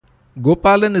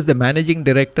Gopalan is the Managing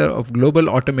Director of Global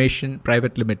Automation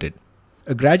Private Limited.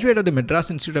 A graduate of the Madras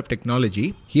Institute of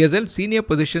Technology, he has held senior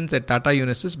positions at Tata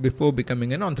Unisys before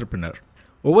becoming an entrepreneur.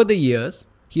 Over the years,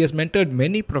 he has mentored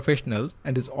many professionals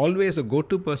and is always a go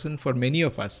to person for many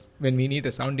of us when we need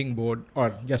a sounding board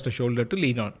or just a shoulder to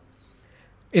lean on.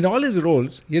 In all his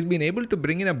roles, he has been able to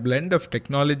bring in a blend of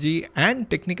technology and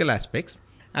technical aspects,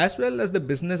 as well as the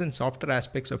business and software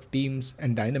aspects of teams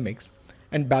and dynamics,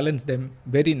 and balance them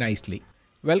very nicely.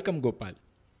 Welcome, Gopal.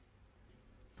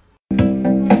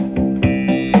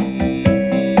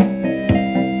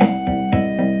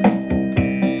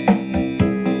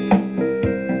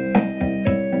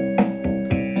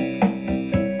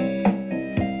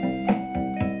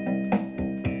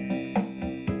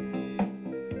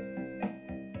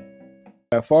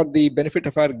 For the benefit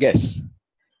of our guests,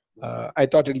 I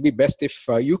thought it would be best if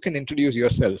you can introduce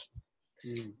yourself.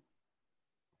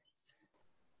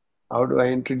 How do I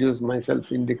introduce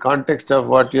myself in the context of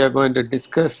what we are going to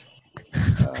discuss?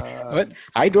 Well,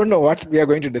 I don't know what we are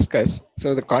going to discuss.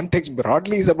 So the context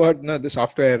broadly is about the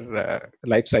software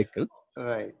life cycle.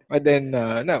 Right. But then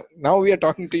now we are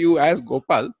talking to you as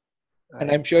Gopal, right. And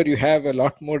I'm sure you have a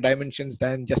lot more dimensions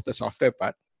than just the software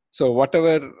part. So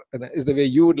whatever is the way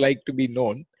you would like to be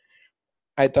known,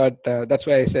 I thought that's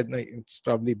why I said no, it's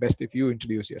probably best if you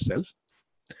introduce yourself.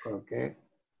 Okay.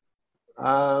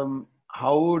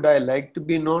 How would I like to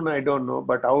be known? I don't know,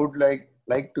 but I would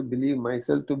like to believe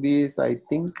myself to be is I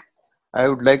think I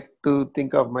would like to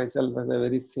think of myself as a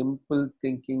very simple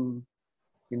thinking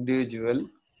individual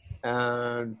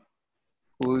and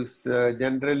who's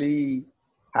generally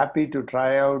happy to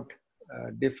try out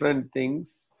different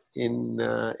things in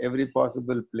every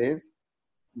possible place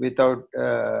without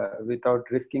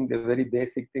risking the very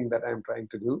basic thing that I'm trying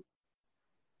to do.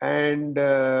 And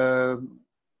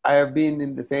I have been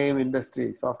in the same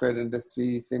industry, software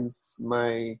industry, since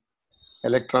my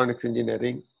electronics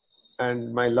engineering,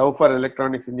 and my love for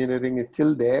electronics engineering is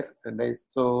still there, and I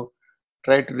so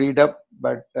try to read up,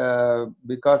 but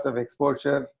because of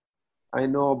exposure, I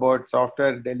know about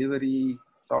software delivery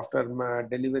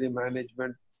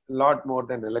management a lot more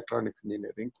than electronics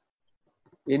engineering.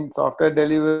 In software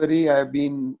delivery, I've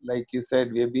been, like you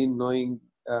said, we have been knowing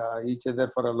each other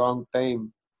for a long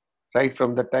time, right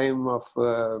from the time of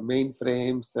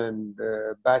mainframes and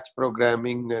batch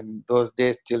programming and those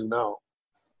days till now,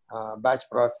 batch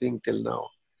processing till now.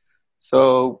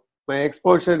 So my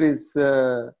exposure is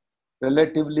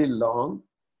relatively long,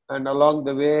 and along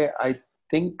the way, I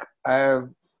think I have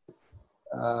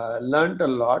learned a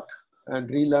lot and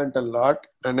relearned a lot,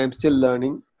 and I'm still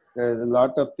learning. There's a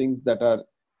lot of things that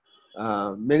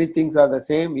are, many things are the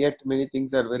same, yet many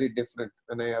things are very different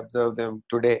when I observe them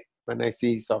today, when I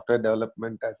see software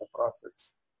development as a process.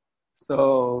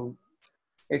 So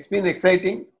it's been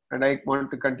exciting, and I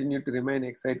want to continue to remain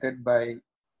excited by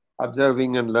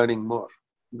observing and learning more.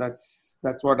 That's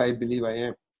what I believe I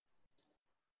am.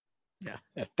 Yeah,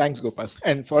 thanks, Gopal.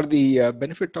 And for the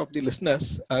benefit of the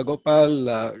listeners,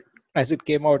 Gopal, as it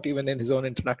came out even in his own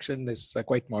introduction, is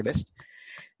quite modest.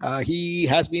 He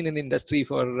has been in the industry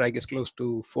for, I guess, close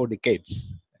to 4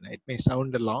 decades. It may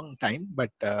sound a long time,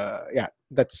 but yeah,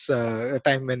 that's a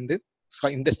time when the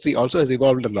industry also has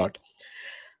evolved a lot.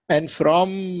 And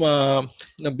from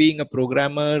being a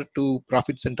programmer to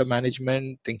profit center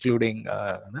management, including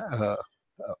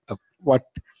what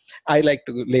I like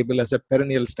to label as a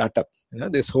perennial startup.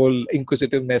 This whole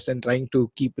inquisitiveness and trying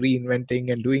to keep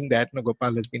reinventing and doing that.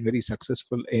 Gopal has been very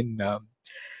successful in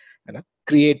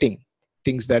creating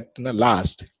things that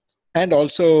last. And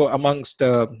also amongst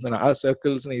our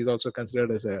circles, he's also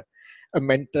considered as a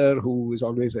mentor who is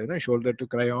always a shoulder to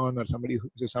cry on, or somebody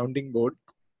who's a sounding board,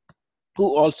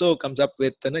 who also comes up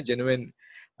with a genuine,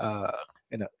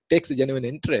 takes a genuine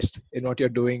interest in what you're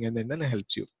doing, and then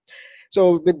helps you.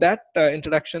 So with that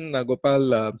introduction,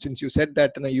 Gopal, since you said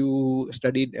that you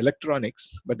studied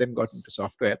electronics but then got into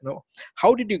software,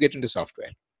 how did you get into software?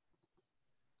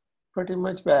 Pretty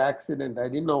much by accident. I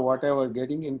didn't know what I was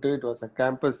getting into. It was a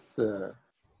campus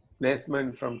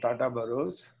placement from Tata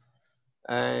Burroughs.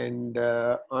 And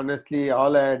honestly,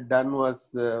 all I had done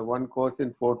was one course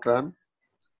in Fortran.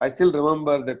 I still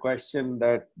remember the question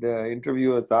that the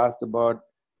interviewers asked about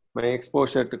my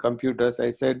exposure to computers.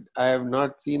 I said, I have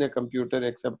not seen a computer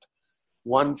except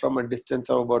one from a distance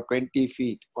of about 20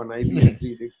 feet on IBM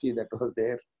 360 that was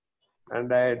there.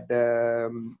 And I had,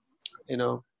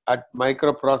 at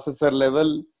microprocessor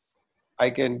level, I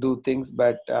can do things,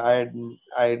 but I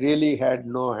really had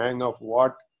no hang of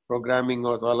what programming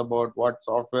was all about, what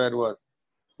software was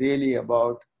really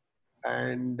about.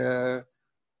 And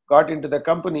got into the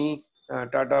company,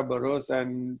 Tata Burrows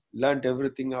and learned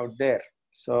everything out there.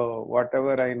 So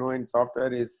whatever I know in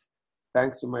software is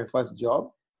thanks to my first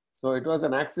job. So it was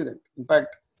an accident. In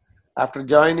fact, after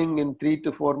joining in 3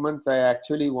 to 4 months, I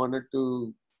actually wanted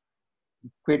to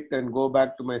quit and go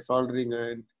back to my soldering,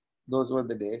 and those were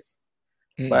the days.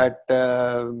 But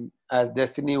as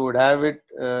destiny would have it,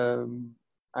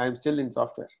 I'm still in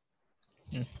software.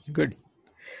 Good.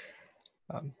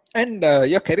 And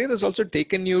your career has also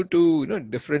taken you to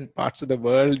different parts of the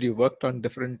world. You worked on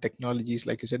different technologies,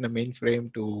 like you said, the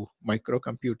mainframe to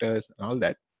microcomputers and all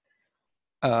that.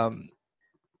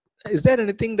 Is there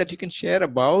anything that you can share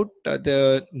about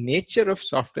the nature of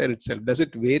software itself? Does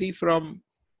it vary from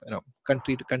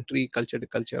country to country, culture to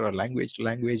culture, or language to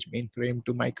language, mainframe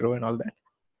to micro, and all that?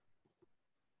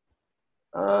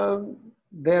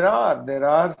 There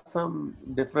are some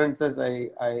differences.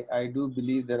 I do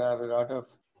believe there are a lot of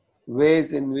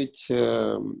ways in which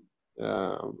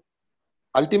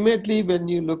ultimately, when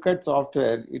you look at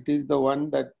software, it is the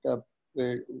one that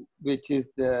which is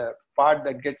the part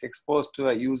that gets exposed to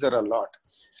a user a lot.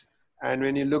 And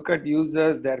when you look at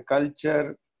users, their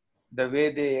culture, the way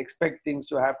they expect things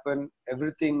to happen,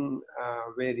 everything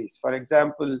varies. For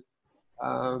example,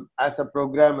 as a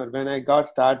programmer, when I got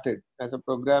started as a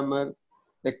programmer,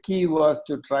 the key was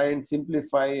to try and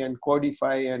simplify and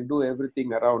codify and do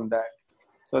everything around that.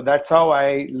 So that's how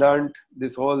I learned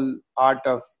this whole art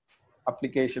of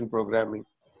application programming.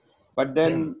 But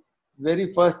then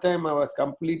very first time I was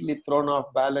completely thrown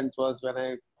off balance was when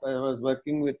I was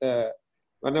working with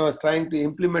when I was trying to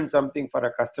implement something for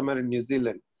a customer in New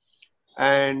Zealand.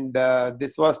 And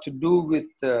this was to do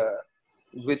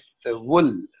with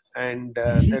wool. And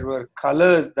there were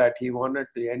colors that he wanted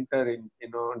to enter in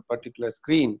on particular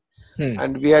screen.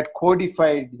 And we had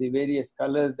codified the various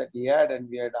colors that he had, and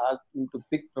we had asked him to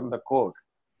pick from the code.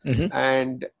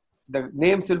 And the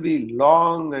names will be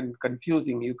long and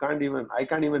confusing. I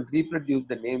can't even reproduce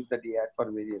the names that he had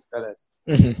for various colors.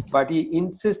 But he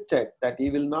insisted that he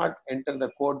will not enter the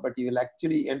code, but he will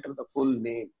actually enter the full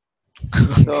name.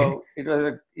 Okay. So it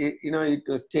was, it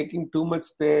was taking too much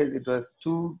space. It was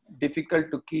too difficult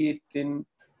to key it in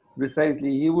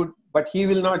precisely. But he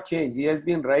will not change. He has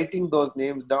been writing those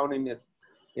names down in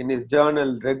his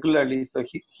journal regularly. So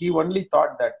he only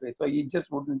thought that way. So he just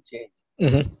wouldn't change.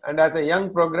 And as a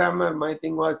young programmer, my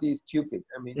thing was he's stupid.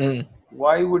 I mean,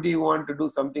 why would he want to do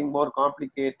something more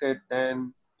complicated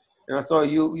than, so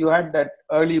you had that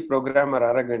early programmer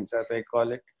arrogance, as I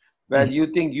call it, where you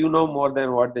think you know more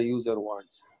than what the user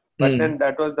wants. But then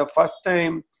that was the first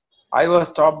time I was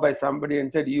stopped by somebody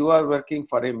and said, you are working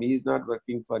for him, he's not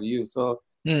working for you. So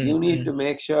you need to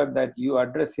make sure that you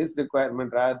address his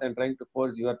requirement rather than trying to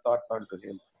force your thoughts onto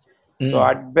him. So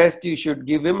at best, you should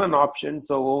give him an option.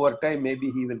 So over time, maybe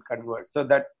he will convert.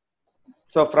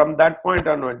 So from that point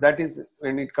onward, that is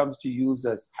when it comes to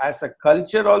users. As a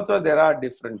culture also, there are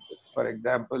differences. For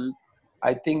example,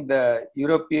 I think the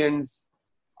Europeans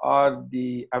or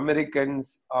the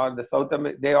Americans or the South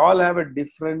Americans, they all have a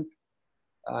different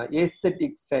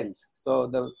aesthetic sense. So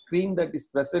the screen that is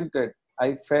presented,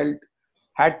 I felt,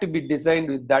 had to be designed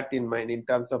with that in mind in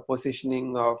terms of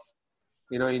positioning of,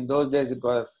 in those days it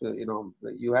was,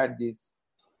 you had these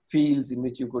fields in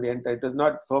which you could enter. It was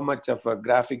not so much of a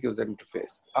graphic user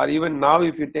interface. Or even now,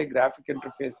 if you take graphic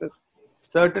interfaces,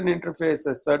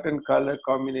 certain color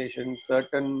combinations,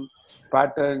 certain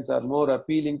patterns are more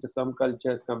appealing to some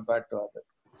cultures compared to others.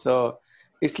 So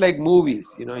it's like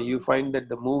movies, you find that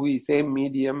the movie, same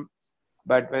medium,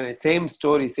 but when same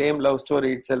story, same love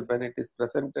story itself, when it is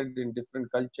presented in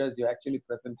different cultures, you actually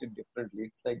present it differently.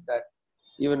 It's like that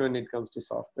even when it comes to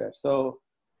software. So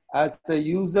as a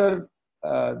user,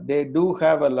 they do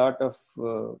have a lot of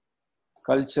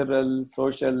cultural,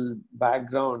 social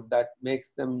background that makes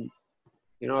them,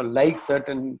 like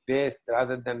certain ways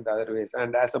rather than the other ways.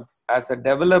 And as a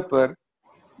developer,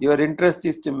 your interest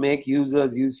is to make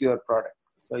users use your product.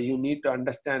 So you need to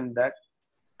understand that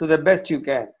to the best you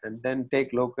can, and then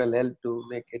take local help to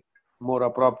make it more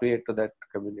appropriate to that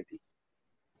community.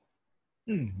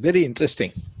 Very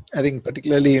interesting. I think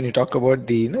particularly when you talk about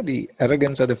the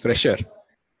arrogance of the fresher,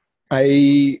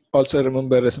 I also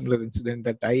remember a similar incident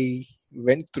that I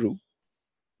went through.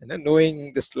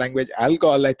 Knowing this language,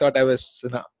 Algol, I thought I was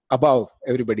above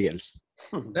everybody else.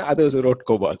 Others who wrote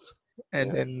COBOL.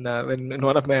 And then when in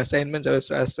one of my assignments, I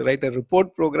was asked to write a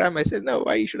report program. I said, no,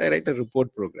 why should I write a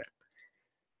report program?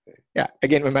 Yeah.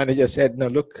 Again, my manager said, no,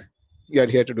 look, you are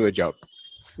here to do a job.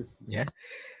 Yeah.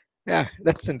 Yeah,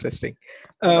 that's interesting.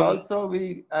 Also,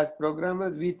 we as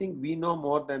programmers, we think we know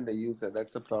more than the user.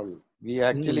 That's the problem. We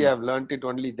actually have learned it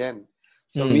only then.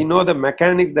 So we know the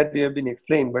mechanics that we have been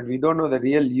explained, but we don't know the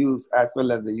real use as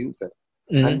well as the user.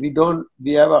 And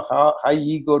we have a high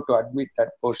ego to admit that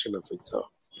portion of it.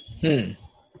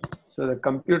 So the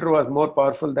computer was more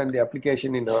powerful than the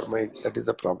application in our mind. That is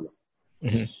a problem.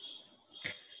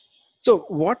 So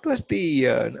what was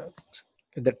the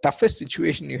toughest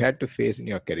situation you had to face in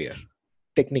your career,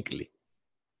 technically?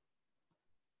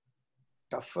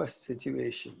 Toughest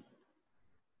situation.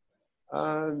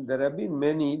 There have been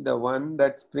many. The one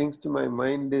that springs to my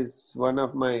mind is one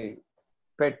of my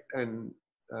pet and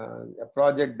a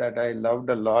project that I loved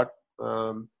a lot.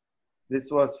 This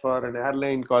was for an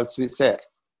airline called Swissair.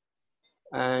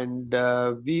 And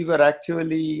we were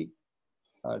actually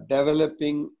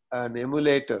developing an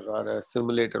emulator or a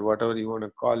simulator, whatever you want to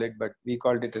call it, but we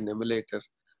called it an emulator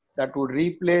that would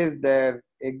replace their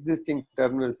existing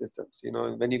terminal systems. You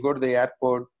know, when you go to the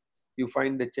airport, you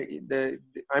find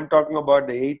I'm talking about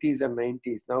the 80s and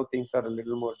 90s. Now things are a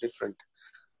little more different.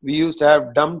 We used to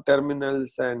have dumb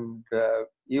terminals and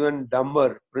even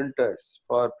dumber printers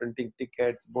for printing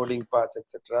tickets, boarding pass,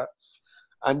 etc.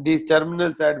 And these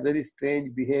terminals had very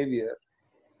strange behavior.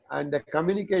 And the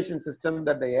communication system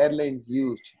that the airlines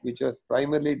used, which was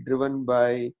primarily driven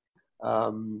by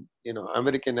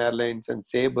American Airlines and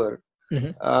Sabre,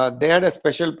 they had a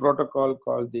special protocol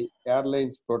called the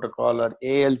Airlines Protocol, or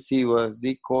ALC was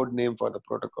the code name for the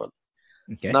protocol.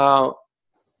 Okay. Now,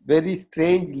 very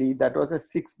strangely, that was a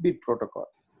 6-bit protocol.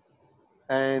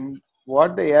 And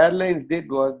what the airlines did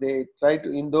was they tried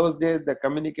to, in those days, the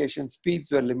communication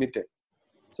speeds were limited.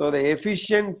 So the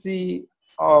efficiency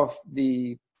of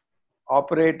the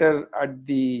operator at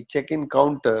the check-in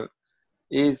counter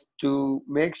is to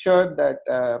make sure that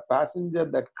a passenger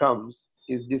that comes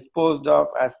is disposed of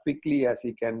as quickly as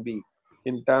he can be,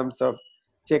 in terms of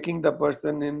checking the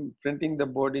person in, printing the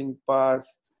boarding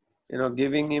pass,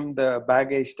 giving him the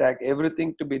baggage tag,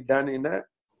 everything to be done in a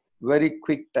very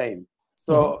quick time.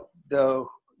 So the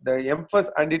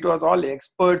emphasis, and it was all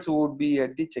experts who would be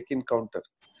at the check-in counter.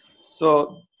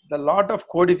 So the lot of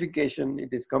codification, it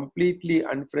is completely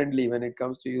unfriendly when it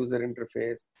comes to user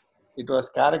interface. It was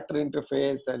character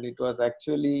interface, and it was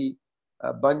actually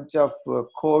a bunch of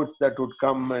codes that would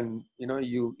come, and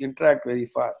you interact very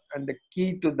fast. And the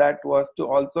key to that was to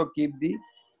also keep the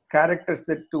character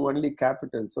set to only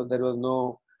capital, so there was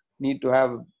no need to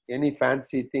have any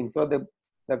fancy thing. So the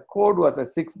code was a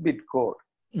 6-bit code.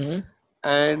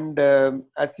 And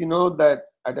as you know, that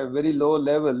at a very low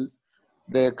level,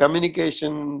 the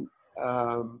communication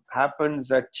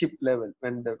happens at chip level.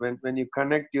 When you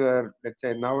connect your, let's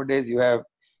say nowadays you have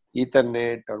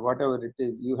Ethernet or whatever it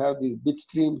is, you have these bit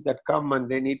streams that come and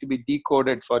they need to be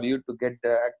decoded for you to get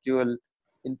the actual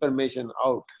information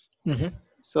out.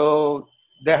 So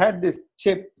they had this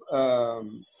chip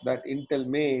that Intel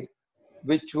made,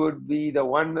 which would be the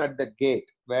one at the gate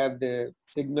where the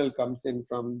signal comes in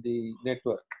from the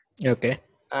network. Okay.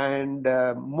 And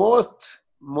most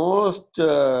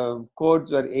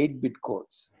codes were 8-bit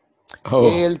codes.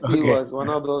 ALC was one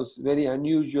of those very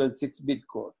unusual 6-bit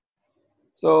code.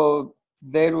 So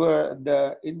there were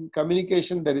in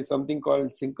communication, there is something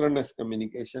called synchronous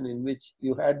communication, in which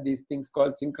you had these things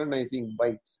called synchronizing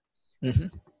bytes.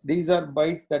 These are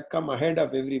bytes that come ahead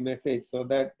of every message, so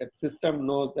that the system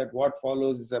knows that what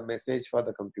follows is a message for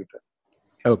the computer.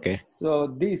 Okay. So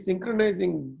these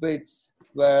synchronizing bits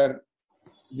were,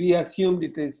 we assumed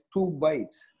it is 2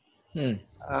 bytes,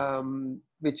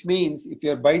 which means if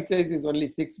your byte size is only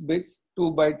 6 bits,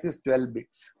 2 bytes is 12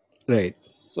 bits. Right.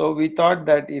 So we thought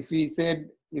that if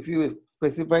you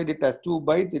specified it as 2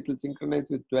 bytes, it will synchronize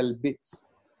with 12 bits.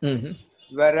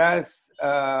 Whereas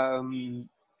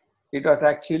it was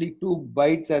actually 2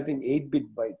 bytes as in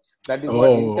 8-bit bytes. That is what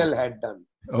Intel had done.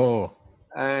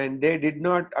 And they did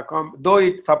not though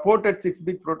it supported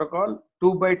 6-bit protocol,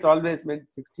 2 bytes always meant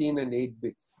 16 and 8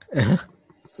 bits.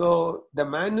 So the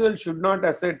manual should not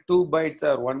have said 2 bytes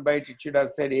or 1 byte. It should have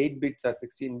said 8 bits or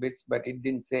 16 bits, but it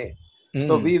didn't say.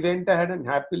 So we went ahead and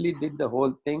happily did the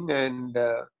whole thing, and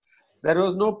there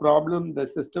was no problem. The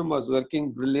system was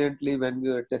working brilliantly when we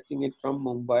were testing it from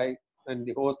Mumbai, and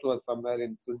the host was somewhere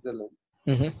in Switzerland.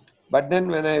 But then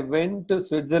when I went to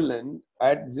Switzerland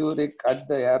at Zurich at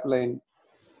the airline,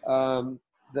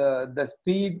 the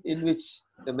speed in which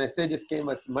the messages came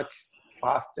was much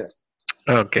faster.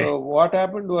 Okay. So what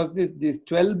happened was these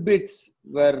 12 bits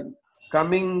were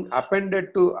coming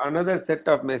appended to another set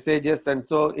of messages, and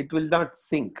so it will not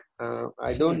sync.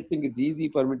 I don't think it's easy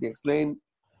for me to explain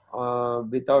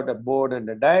without a board and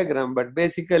a diagram, but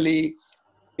basically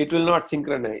it will not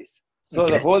synchronize. So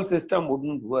the whole system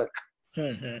wouldn't work.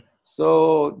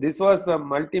 So this was a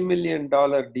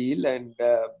multi-million-dollar deal, and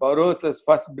Burroughs'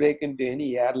 first break into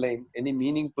any airline, any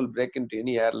meaningful break into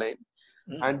any airline.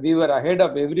 And we were ahead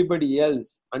of everybody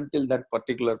else until that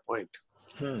particular point.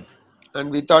 And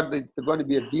we thought that it's going to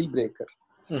be a deal breaker.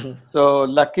 So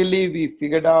luckily we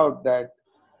figured out that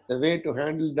the way to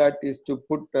handle that is to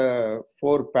put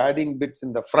 4 padding bits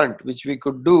in the front, which we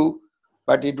could do,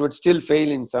 but it would still fail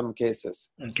in some cases.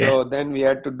 Okay. So then we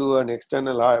had to do an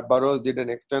external, Burroughs did an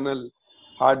external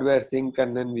hardware sync,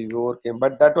 and then we overcame.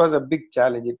 But that was a big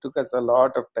challenge. It took us a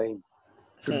lot of time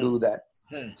to do that.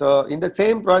 So in the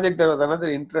same project, there was another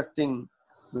interesting,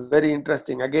 very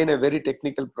interesting, again, a very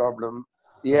technical problem.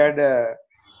 We had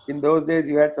in those days,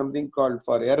 you had something called,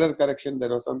 for error correction, there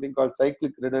was something called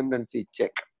cyclic redundancy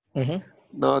check.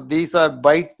 Now, these are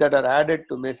bytes that are added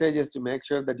to messages to make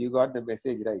sure that you got the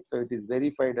message right. So it is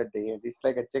verified at the end. It's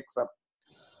like a checksum.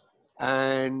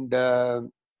 And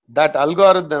that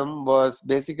algorithm was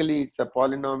basically, it's a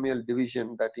polynomial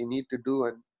division that you need to do.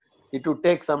 And it would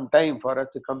take some time for us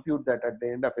to compute that at the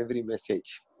end of every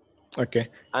message. Okay.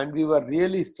 And we were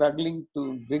really struggling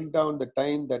to bring down the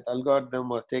time that algorithm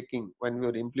was taking when we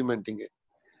were implementing it.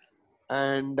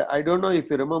 And I don't know if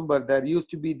you remember, there used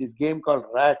to be this game called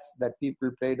Rats that people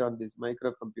played on these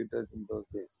microcomputers in those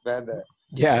days, where the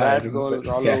rat goes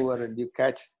all over and you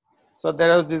catch. So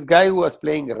there was this guy who was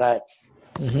playing Rats.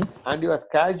 And he was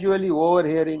casually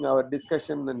overhearing our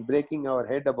discussion and breaking our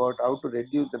head about how to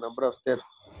reduce the number of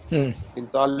steps in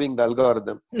solving the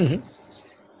algorithm.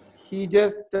 He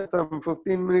just, some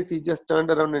 15 minutes, he just turned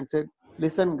around and said,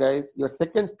 listen guys, your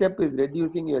second step is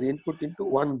reducing your input into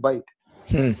 1 byte.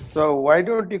 So why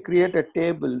don't you create a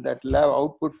table that will have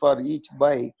output for each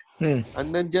byte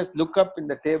and then just look up in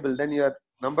the table, then your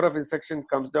number of instructions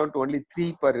comes down to only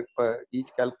 3 per each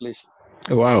calculation.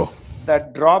 Wow.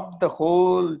 That dropped the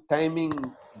whole timing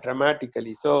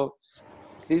dramatically. So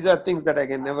these are things that I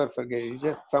can never forget. It's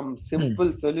just some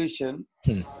simple solution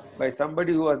by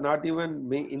somebody who was not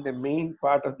even in the main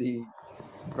part of the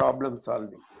problem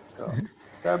solving. So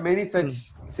there are many such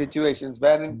situations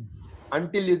where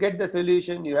until you get the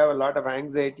solution, you have a lot of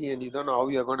anxiety and you don't know how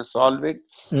you're going to solve it.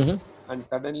 And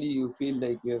suddenly you feel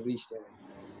like you have reached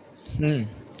heaven.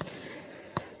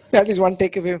 At least one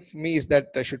takeaway for me is that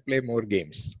I should play more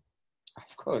games.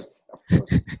 Of course.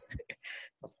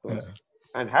 Of course.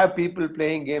 And have people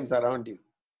playing games around you.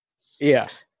 Yeah.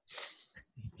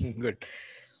 Good.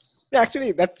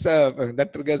 Actually, that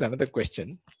triggers another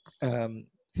question.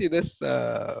 See, this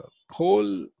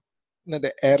whole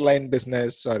the airline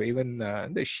business, or even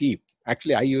the sheep.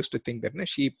 Actually, I used to think that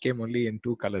sheep came only in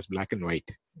 2 colors, black and white.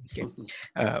 Okay,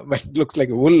 but it looks like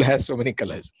wool has so many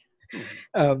colors.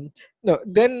 No,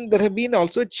 then there have been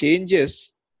also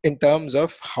changes in terms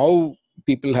of how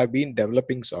people have been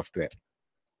developing software.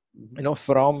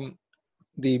 From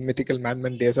the mythical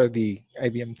Man days or the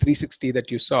IBM 360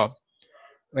 that you saw,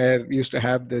 where we used to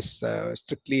have this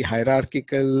strictly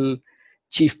hierarchical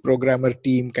chief programmer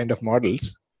team kind of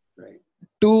models,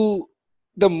 to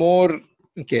the more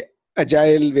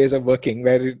agile ways of working,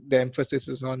 where the emphasis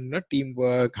is on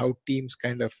teamwork, how teams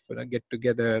kind of get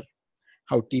together,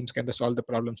 how teams kind of solve the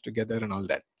problems together and all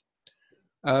that.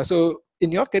 So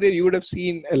in your career, you would have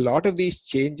seen a lot of these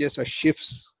changes or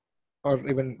shifts, or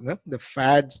even the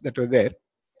fads that were there.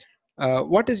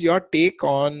 What is your take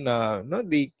on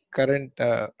the current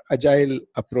agile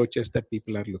approaches that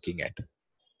people are looking at?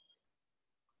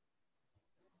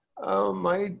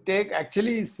 My take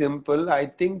actually is simple. I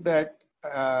think that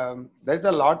there's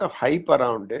a lot of hype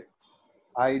around it.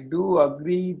 I do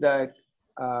agree that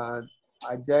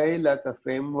agile as a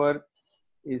framework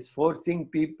is forcing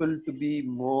people to be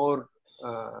more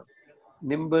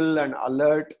nimble and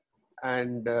alert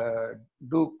and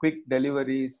do quick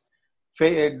deliveries.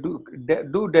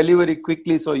 Do delivery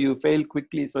quickly so you fail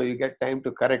quickly, so you get time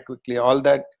to correct quickly. All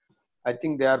that, I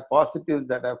think there are positives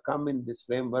that have come in this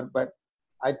framework. But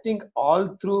I think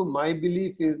all through, my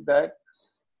belief is that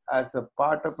as a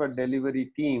part of a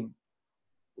delivery team,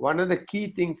 one of the key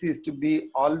things is to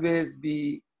always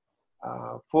be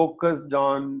focused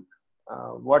on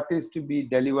what is to be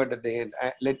delivered at the end.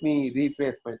 Let me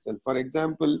rephrase myself. For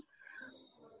example,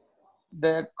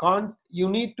 you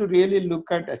need to really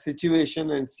look at a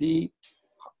situation and see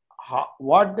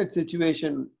what that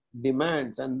situation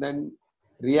demands and then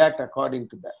react according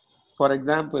to that. For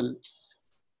example,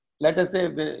 let us say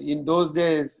in those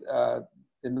days,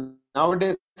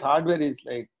 nowadays hardware is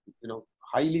like,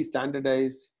 highly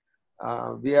standardized.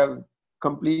 We have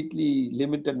completely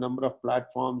limited number of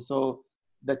platforms. So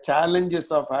the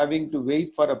challenges of having to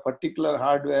wait for a particular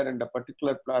hardware and a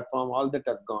particular platform, all that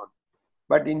has gone.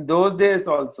 But in those days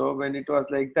also, when it was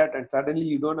like that and suddenly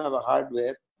you don't have a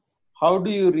hardware, how do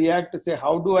you react to say,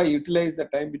 how do I utilize the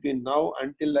time between now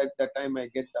until like the time I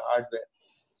get the hardware?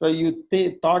 So you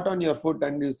thought on your foot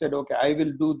and you said, okay, I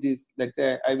will do this. Let's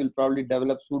say I will probably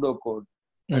develop pseudocode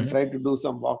and try to do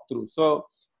some walkthrough. So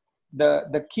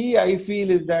the key I feel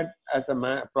is that as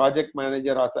a project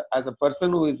manager, as a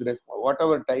person who is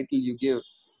whatever title you give,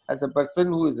 as a person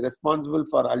who is responsible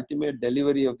for ultimate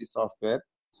delivery of the software,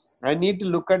 I need to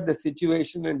look at the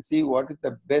situation and see what is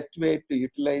the best way to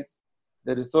utilize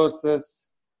the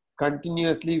resources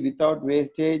continuously without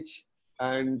wastage,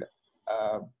 and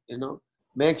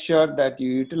make sure that you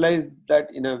utilize that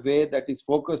in a way that is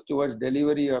focused towards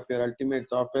delivery of your ultimate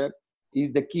software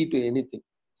is the key to anything.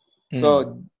 So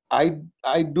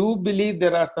I do believe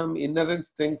there are some inherent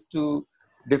strengths to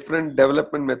different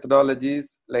development methodologies.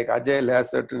 Like Agile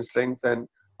has certain strengths, and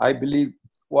I believe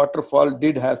Waterfall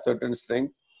did have certain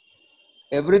strengths.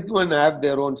 Everyone have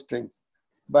their own strengths,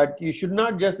 but you should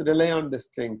not just rely on the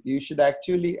strengths. You should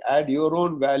actually add your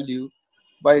own value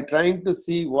by trying to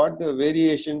see what the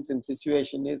variations in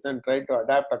situation is and try to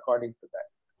adapt according to that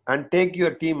and take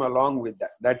your team along with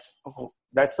that. That's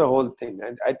the whole thing.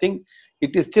 And I think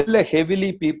it is still a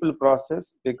heavily people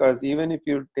process, because even if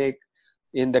you take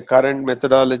in the current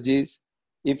methodologies,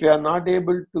 if you are not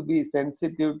able to be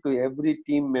sensitive to every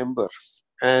team member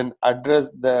and address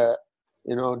the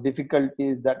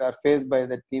difficulties that are faced by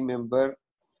the team member,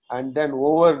 and then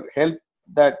help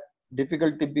that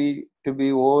difficulty to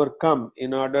be overcome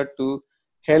in order to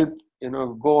help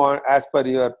go on as per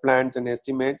your plans and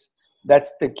estimates,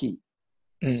 that's the key.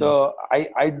 So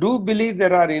I do believe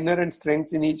there are inherent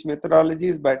strengths in each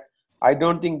methodologies, but I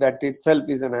don't think that itself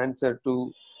is an answer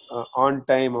to on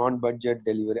time, on budget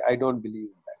delivery. I don't believe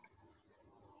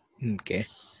in that. Okay.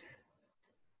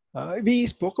 We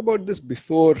spoke about this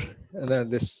before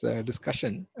this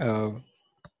discussion.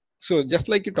 So just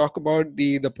like you talk about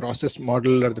the process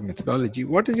model or the methodology,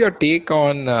 what is your take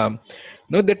on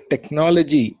the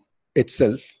technology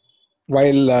itself?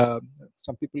 While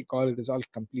some people call it is all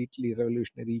completely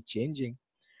revolutionary, changing,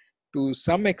 to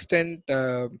some extent,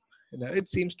 it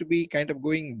seems to be kind of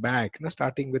going back.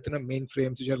 Starting with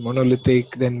mainframes which are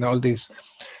monolithic, then all these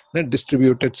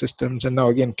distributed systems, and now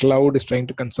again cloud is trying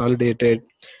to consolidate it.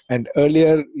 And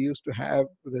earlier we used to have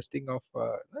this thing of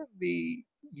the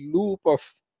loop of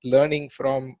learning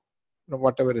from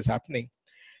whatever is happening,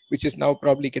 which is now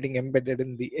probably getting embedded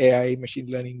in the AI, machine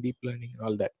learning, deep learning, and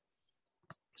all that.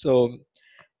 So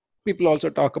people also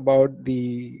talk about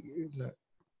the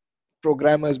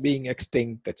programmers being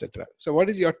extinct, etc. So what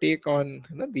is your take on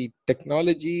the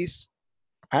technologies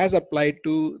as applied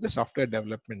to the software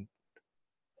development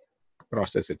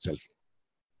process itself?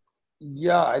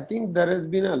 Yeah, I think there has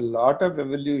been a lot of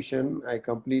evolution. I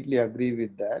completely agree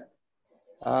with that.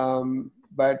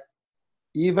 But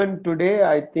even today,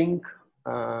 I think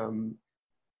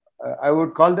I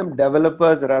would call them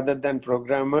developers rather than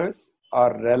programmers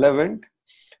are relevant.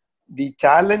 The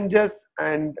challenges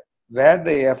and where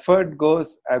the effort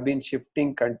goes have been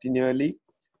shifting continually.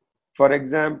 For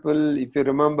example, if you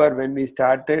remember when we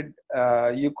started,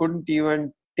 you couldn't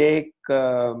even take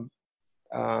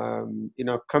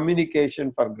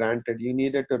communication for granted. You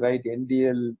needed to write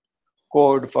NDL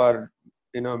code for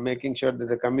making sure that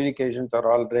the communications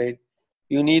are all right.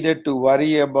 You needed to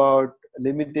worry about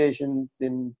limitations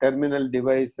in terminal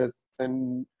devices,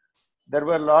 and there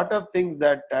were a lot of things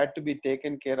that had to be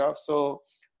taken care of. So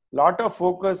a lot of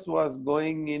focus was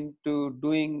going into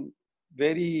doing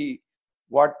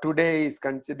what today is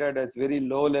considered as very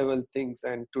low level things,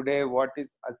 and today what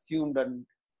is assumed and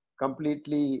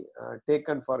completely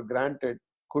taken for granted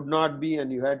could not be,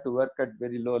 and you had to work at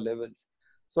very low levels.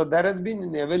 So there has been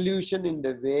an evolution in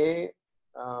the way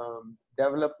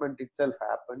development itself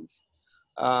happens.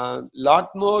 Lot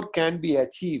more can be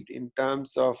achieved in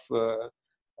terms of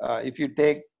if you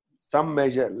take some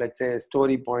measure, let's say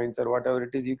story points or whatever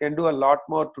it is, you can do a lot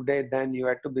more today than you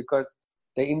had to, because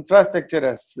the infrastructure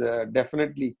has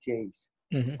definitely changed.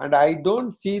 And I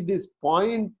don't see this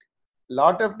point. A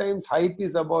lot of times hype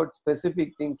is about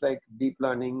specific things like deep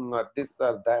learning or this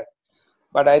or that.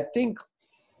 But I think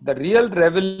the real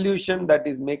revolution that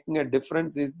is making a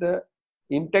difference is the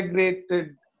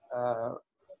integrated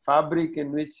fabric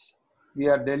in which we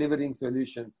are delivering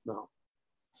solutions now.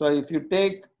 So if you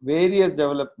take various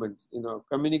developments,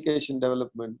 communication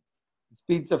development,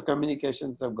 speeds of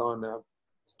communications have gone up.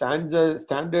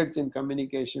 Standards in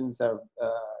communications have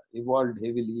evolved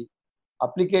heavily.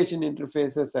 Application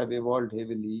interfaces have evolved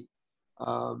heavily.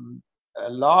 A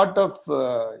lot of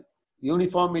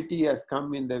uniformity has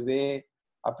come in the way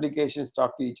applications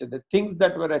talk to each other. Things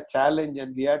that were a challenge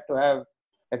and we had to have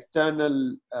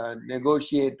external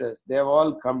negotiators, they have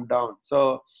all come down.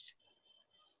 So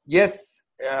yes,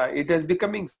 it is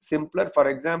becoming simpler. For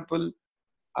example,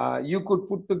 you could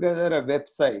put together a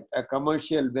website, a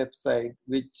commercial website,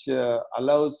 which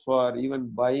allows for even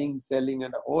buying, selling,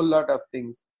 and a whole lot of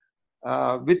things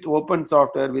with open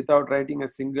software without writing a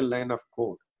single line of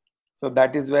code. So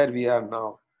that is where we are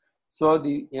now. So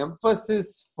the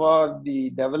emphasis for the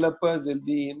developers will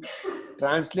be in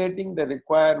translating the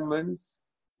requirements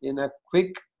in a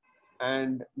quick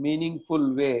and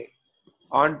meaningful way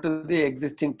onto the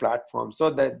existing platform. So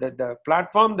the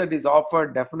platform that is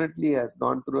offered definitely has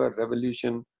gone through a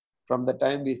revolution from the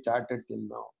time we started till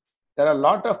now. There are a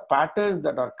lot of patterns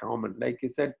that are common. Like you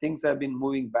said, things have been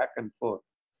moving back and forth.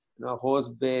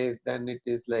 Host based, then it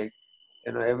is like,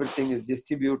 everything is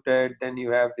distributed. Then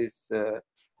you have this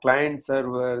client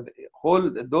server,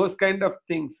 those kind of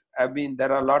things have been,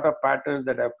 there are a lot of patterns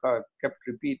that have kept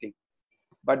repeating.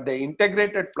 But the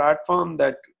integrated platform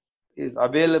that is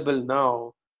available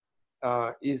now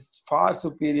is far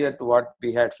superior to what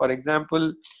we had. For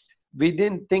example, we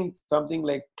didn't think something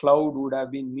like cloud would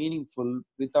have been meaningful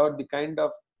without the kind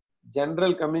of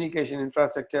general communication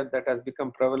infrastructure that has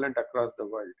become prevalent across the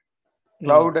world.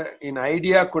 Cloud in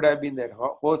idea could have been there.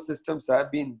 Host systems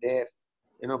have been there.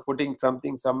 Putting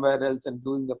something somewhere else and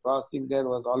doing the processing there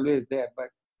was always there. But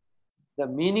the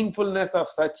meaningfulness of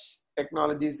such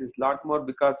technologies is a lot more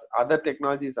because other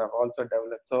technologies have also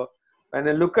developed. So when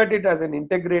I look at it as an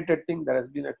integrated thing, there has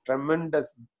been a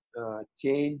tremendous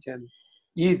change and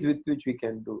ease with which we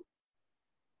can do.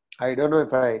 I don't know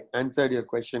if I answered your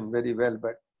question very well,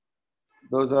 but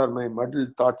those are my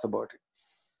muddled thoughts about it.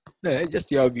 No, just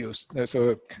your views.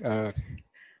 So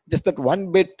just that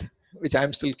one bit which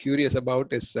I'm still curious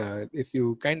about is if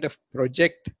you kind of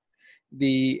project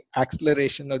the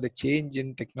acceleration or the change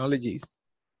in technologies.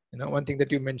 One thing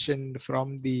that you mentioned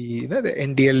from the the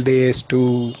NDL days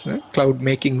to cloud,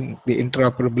 making the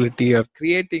interoperability or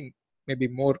creating maybe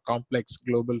more complex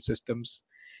global systems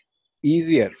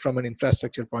easier from an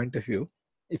infrastructure point of view.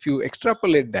 If you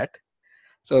extrapolate that,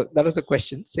 so that is the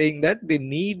question, saying that the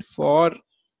need for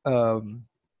a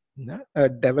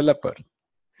developer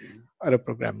or a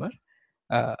programmer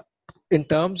in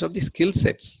terms of the skill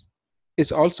sets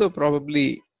is also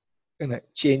probably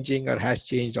changing or has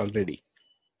changed already.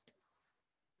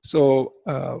 So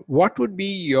what would be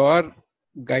your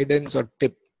guidance or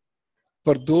tip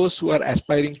for those who are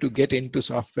aspiring to get into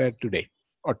software today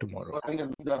or tomorrow? Having a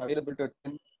tools that are available to,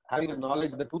 having a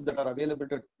knowledge of the tools that are available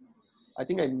to. I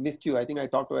think I missed you. I think I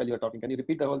talked while you were talking. Can you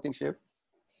repeat the whole thing, Shiv?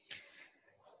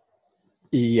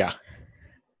 Yeah.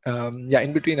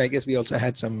 In between, I guess we also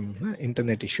had some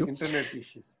internet issues.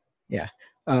 Yeah.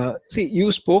 See,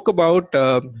 you spoke about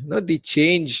the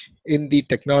change in the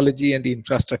technology and the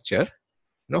infrastructure,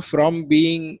 from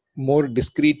being more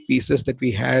discrete pieces that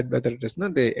we had, whether it is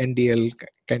the NDL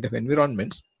kind of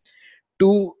environments,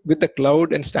 to with the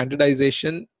cloud and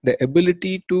standardization, the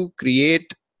ability to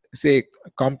create, say,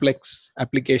 complex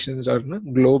applications or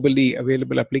globally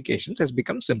available applications has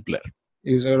become simpler.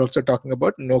 You are also talking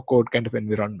about no code kind of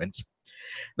environments.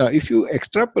 Now, if you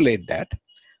extrapolate that,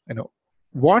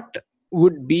 what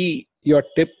would be your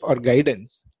tip or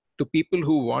guidance to people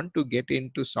who want to get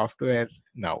into software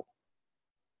now?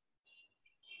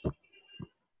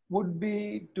 Would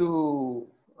be to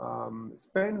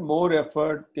spend more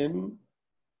effort in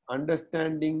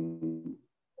understanding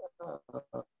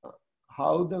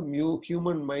how the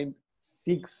human mind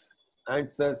seeks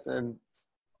answers and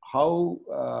how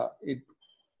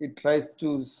it tries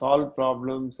to solve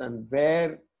problems and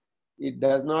where it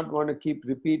does not want to keep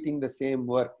repeating the same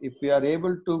work. If we are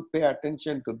able to pay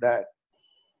attention to that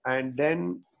and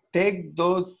then take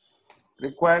those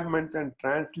requirements and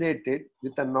translate it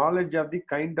with the knowledge of the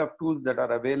kind of tools that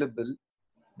are available,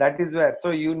 that is where. So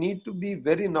you need to be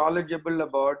very knowledgeable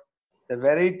about the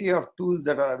variety of tools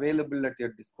that are available at your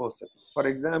disposal. For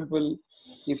example,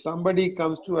 if somebody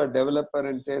comes to a developer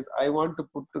and says, I want to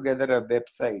put together a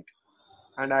website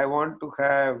and I want to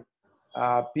have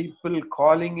people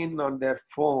calling in on their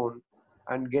phone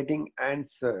and getting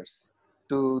answers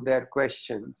to their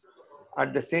questions,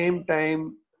 at the same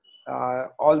time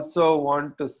also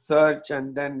want to search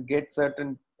and then get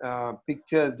certain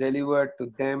pictures delivered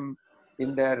to them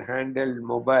in their handheld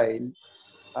mobile,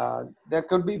 there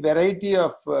could be variety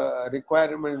of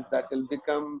requirements that will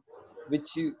become,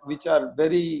 which are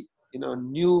very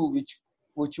new,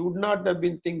 which would not have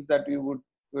been things that we would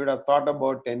have thought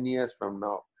about 10 years from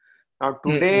now. Now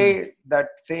today, that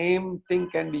same thing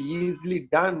can be easily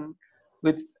done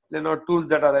with tools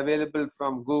that are available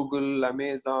from Google,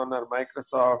 Amazon, or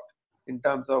Microsoft in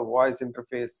terms of voice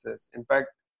interfaces. In fact,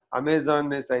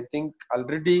 Amazon is, I think,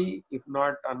 already, if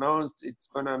not announced, it's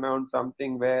going to announce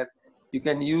something where you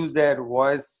can use their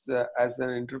voice as an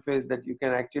interface that you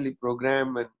can actually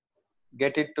program and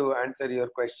get it to answer your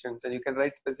questions, and you can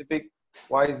write specific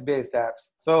voice-based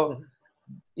apps. So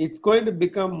it's going to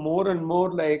become more and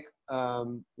more like,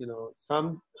 and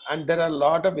there are a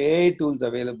lot of AI tools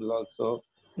available also,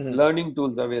 learning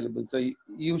tools available. So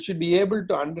you should be able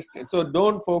to understand. So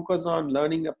don't focus on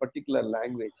learning a particular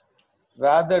language.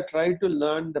 Rather, try to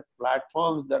learn the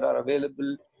platforms that are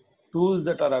available, tools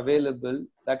that are available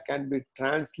that can be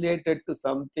translated to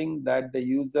something that the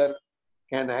user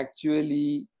can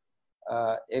actually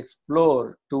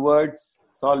explore towards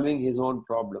solving his own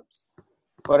problems.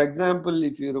 For example,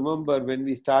 if you remember when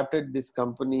we started this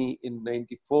company in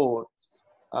 '94,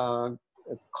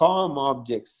 COM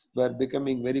objects were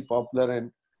becoming very popular,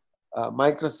 and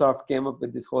Microsoft came up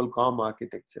with this whole COM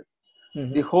architecture.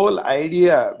 The whole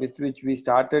idea with which we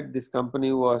started this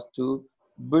company was to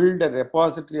build a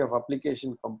repository of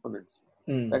application components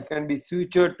that can be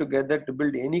sutured together to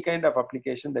build any kind of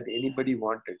application that anybody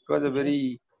wanted. It was a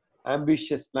very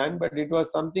ambitious plan, but it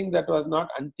was something that was not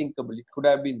unthinkable. It could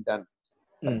have been done.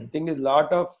 But the thing is, a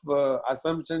lot of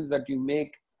assumptions that you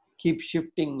make keep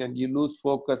shifting and you lose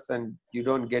focus and you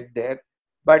don't get there.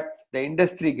 But the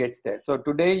industry gets there. So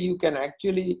today you can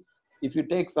actually, if you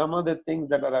take some of the things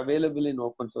that are available in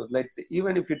open source, let's say,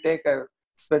 even if you take a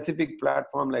specific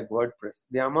platform like WordPress,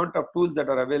 the amount of tools that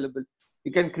are available,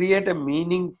 you can create a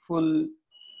meaningful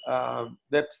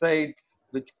website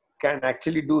which can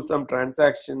actually do some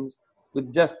transactions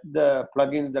with just the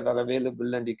plugins that are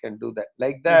available, and you can do that.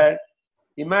 Like that,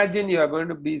 imagine you are going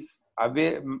to be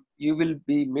you will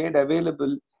be made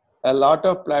available a lot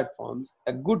of platforms,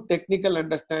 a good technical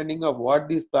understanding of what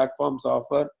these platforms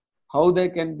offer, how they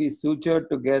can be sutured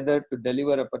together to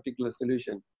deliver a particular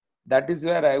solution. That is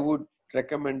where I would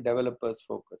recommend developers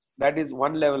focus. That is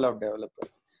one level of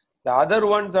developers. The other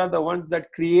ones are the ones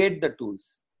that create the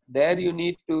tools. There you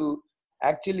need to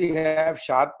actually have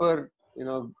sharper,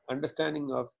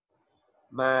 understanding of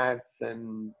maths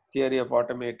and theory of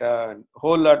automata and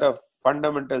whole lot of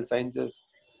fundamental sciences.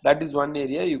 That is one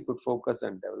area you could focus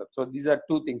and develop. So these are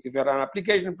two things. If you're an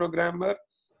application programmer,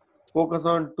 focus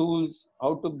on tools,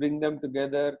 how to bring them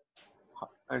together,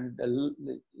 and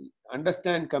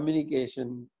understand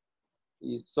communication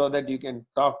so that you can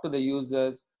talk to the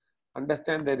users,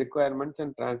 understand their requirements,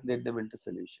 and translate them into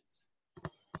solutions.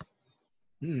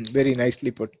 Very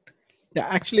nicely put. Yeah,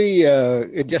 actually,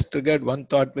 it just triggered one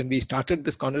thought. When we started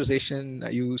this conversation,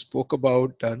 you spoke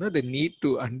about the need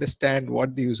to understand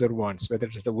what the user wants, whether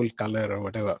it is the wool color or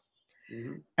whatever.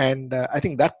 And I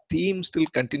think that theme still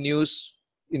continues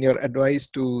in your advice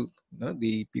to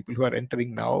the people who are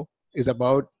entering now, is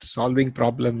about solving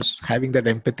problems, having that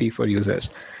empathy for users.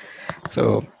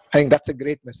 So I think that's a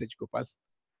great message, Gopal.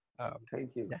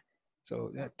 Thank you. Yeah.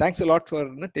 So thanks a lot for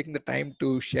taking the time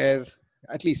to share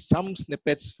at least some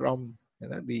snippets from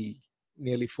the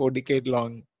nearly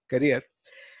 4-decade-long career.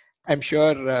 I'm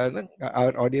sure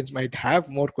our audience might have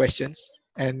more questions,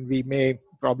 and we may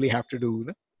probably have to do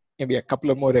maybe a couple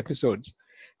of more episodes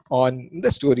on the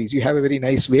stories. You have a very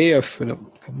nice way of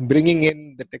bringing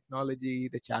in the technology,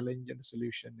 the challenge, and the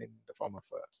solution in the form of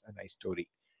a nice story.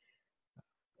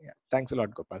 Yeah, thanks a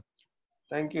lot, Gopal.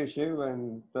 Thank you, Shiv,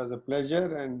 and it was a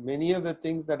pleasure. And many of the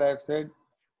things that I've said,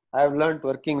 I've learned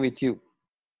working with you.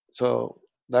 So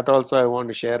that also I want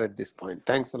to share at this point.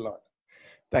 Thanks a lot.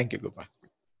 Thank you, Gopal.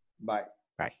 Bye.